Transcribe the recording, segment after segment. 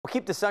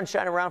keep the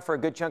sunshine around for a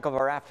good chunk of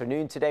our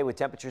afternoon today with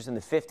temperatures in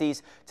the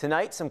 50s.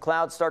 Tonight, some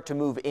clouds start to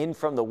move in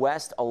from the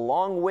west.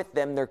 Along with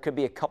them, there could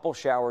be a couple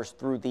showers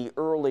through the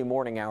early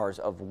morning hours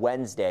of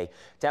Wednesday.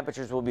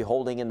 Temperatures will be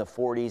holding in the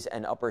 40s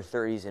and upper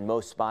 30s in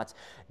most spots.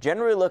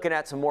 Generally looking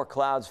at some more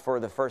clouds for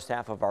the first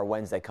half of our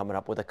Wednesday coming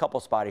up with a couple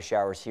spotty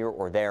showers here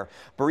or there.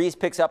 Breeze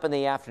picks up in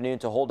the afternoon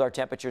to hold our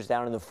temperatures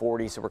down in the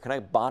 40s, so we're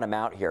going to bottom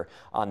out here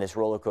on this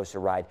roller coaster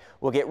ride.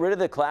 We'll get rid of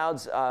the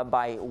clouds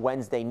by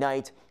Wednesday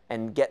night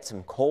and get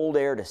some cold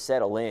air to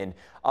settle in.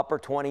 Upper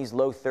 20s,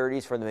 low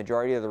 30s for the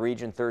majority of the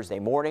region Thursday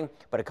morning,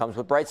 but it comes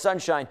with bright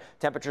sunshine.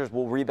 Temperatures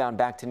will rebound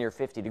back to near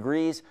 50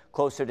 degrees,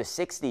 closer to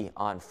 60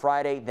 on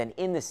Friday, then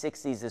in the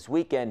 60s this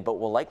weekend,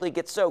 but will likely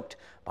get soaked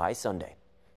by Sunday.